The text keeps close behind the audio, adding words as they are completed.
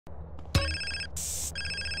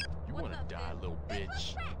wanna die, little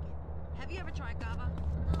bitch. Have you ever tried kava?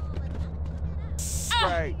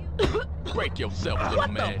 Right. Break yourself, little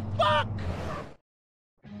man. Fuck!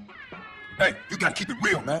 Hey, you gotta keep it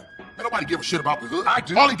real, man. Man, nobody give a shit about the hood. I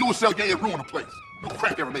do. All he do is sell gay and ruin the place. No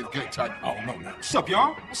crack ever made a gang tight. I don't know, man. What's up,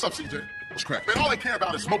 y'all? What's up, CJ? What's crack? Man, all they care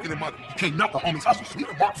about is smoking and money. You can't knock the homies hustle.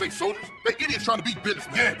 Even Marks ain't soldiers. They idiots trying to be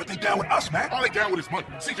businessmen. Yeah, but they down with us, man. All they down with is money.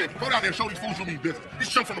 CJ, go down there and show these fools you mean business. These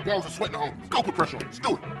chumps on the balls are sweating the homies. Go put pressure on them. Let's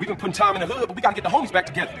do it. We've been putting time in the hood, but we gotta get the homies back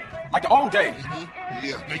together. Like the old days.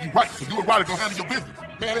 Yeah, you right. So you and Ryder gonna handle your business.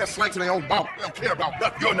 Man, they're slanks in their own mouth. They don't care about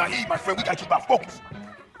nothing. You're naive, my friend. We gotta keep our focus.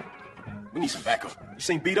 We need some backup. You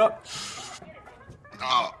seen B Dup?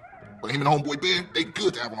 But him and homeboy Bear, they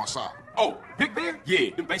good to have on our side. Oh, Big Bear?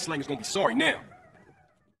 Yeah, them base slangers gonna be sorry now.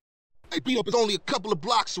 Hey, B Dup is only a couple of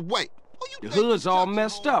blocks away. The hood's all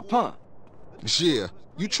messed up, huh? Yeah,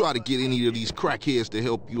 you try to get any of these crackheads to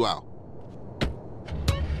help you out.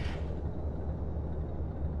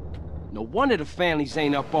 No wonder the families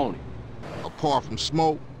ain't up on it. Apart from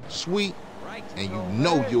Smoke, Sweet, and you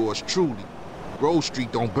know yours truly, Grove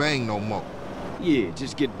Street don't bang no more. Yeah,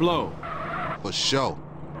 just get blown. For sure.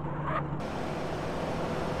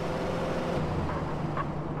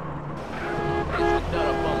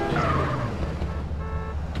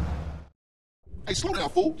 Hey, slow down,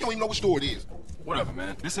 fool. You don't even know what store it is. Whatever,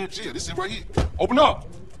 man. This it? Yeah, this is right here. Open up.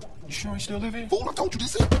 You sure he still live here? Fool, I told you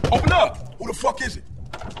this is. Open up. Who the fuck is it?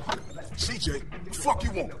 CJ, the fuck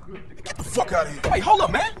you want? Get the fuck out of here. Hey, hold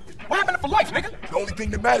up, man. What happened to for life, nigga? The only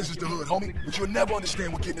thing that matters is the hood, homie. But you'll never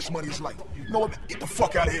understand what getting this money is like. You know what? Get the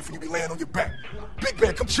fuck out of here before you be laying on your back. Big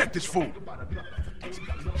Bear, come check this fool.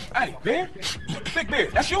 Hey, Bear? Big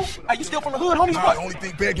Bear, that's you? Hey, you still from the hood, homie? Nah, the only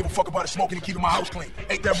thing Bear give a fuck about is smoking and keeping my house clean.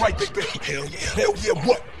 Ain't that right, Big Bear? Hell yeah. Hell yeah,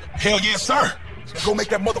 what? Hell yeah, sir. Go make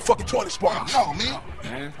that motherfucking toilet spark. No,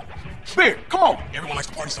 man. Bear, come on. Everyone likes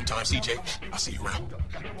to party sometimes, CJ. I'll see you around.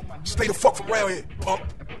 Stay the fuck from around here, punk.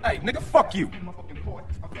 Hey, nigga, fuck you.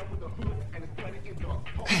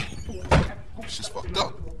 This shit's fucked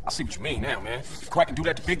up. I see what you mean now, man. Crack and do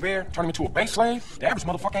that to Big Bear, turn him into a bank slave, the average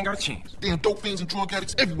motherfucker ain't got a chance. Damn dope fiends and drug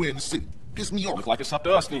addicts everywhere in the city. Piss me off. Look like it's up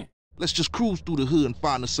to us then. Let's just cruise through the hood and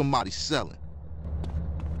find us somebody selling.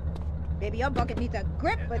 Baby, your bucket needs a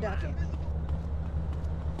grip for ducking.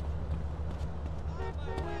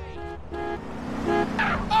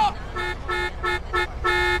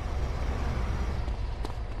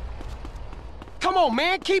 Come on,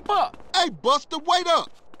 man, keep up. Hey, Buster, wait up.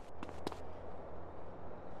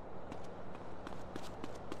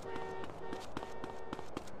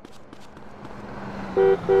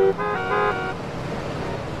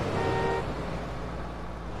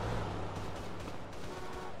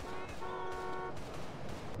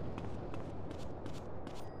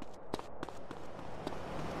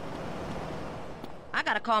 I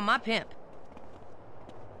gotta call my pimp.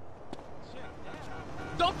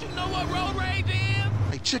 Don't you know what road rage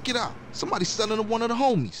is? Hey, check it out. Somebody's selling to one of the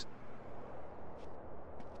homies.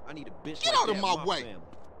 I need a bitch. Get like out of that my in way. family.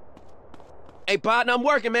 Hey, partner, I'm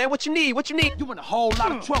working, man. What you need? What you need? You in a whole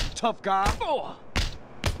lot of trouble, tough guy.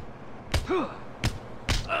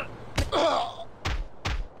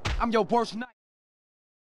 I'm your worst night.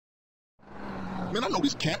 Man, I know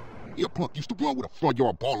this cat. He a punk. Used to run with a front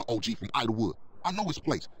yard baller OG from Idlewood. I know his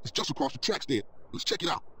place. It's just across the tracks there. Let's check it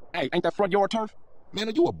out. Hey, ain't that front yard turf? Man,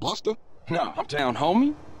 are you a buster? No, I'm down,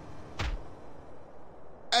 homie.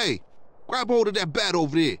 Hey, grab hold of that bat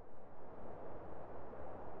over there.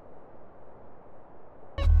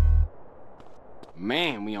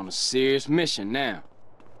 Man, we on a serious mission now.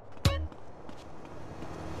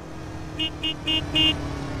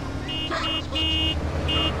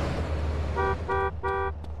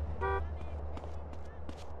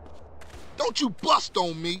 Don't you bust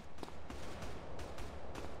on me.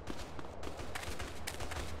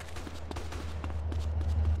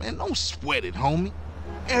 Man, don't sweat it, homie.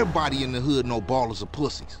 Everybody in the hood know ballers are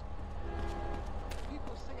pussies.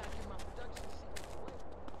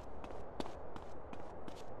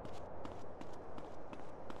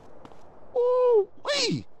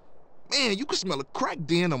 Ooh-wee! Man, you can smell a crack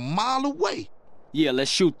den a mile away. Yeah, let's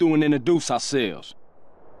shoot through and introduce ourselves.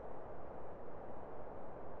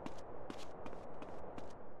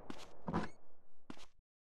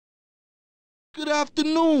 Good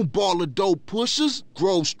afternoon, baller dope pushers.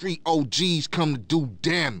 Grove Street OGs come to do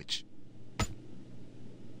damage.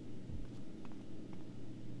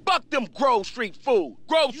 Fuck them Grove Street fools.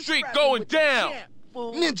 Grove Street going down.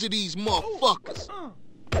 Ninja these motherfuckers.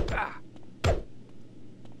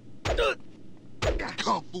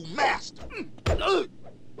 Kung Fu master.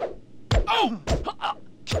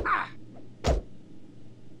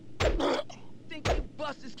 Think you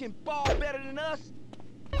busters can ball better than us?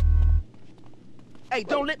 Hey,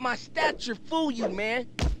 don't let my stature fool you, man.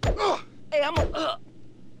 Hey, I'm a...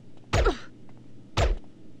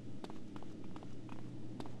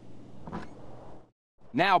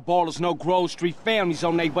 Now ballers know Grove Street families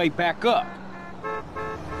on their way back up.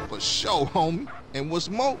 For sure, homie. And what's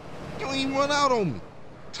more, you ain't even run out on me.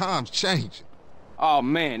 Time's changing. Oh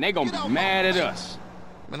man, they gonna be mad at us.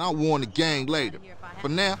 Man, I'll warn the gang later. For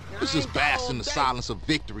now, let's just bask in the silence of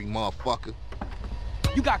victory, motherfucker.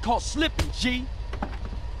 You got caught slipping, G.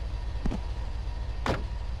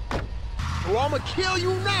 Or I'ma kill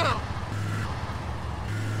you now!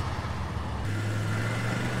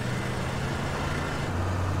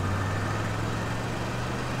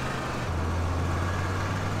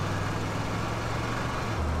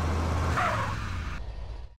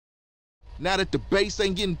 Now that the bass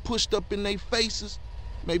ain't getting pushed up in their faces,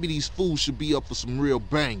 maybe these fools should be up for some real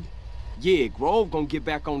banging. Yeah, Grove gonna get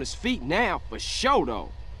back on his feet now, for sure though.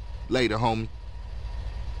 Later, homie.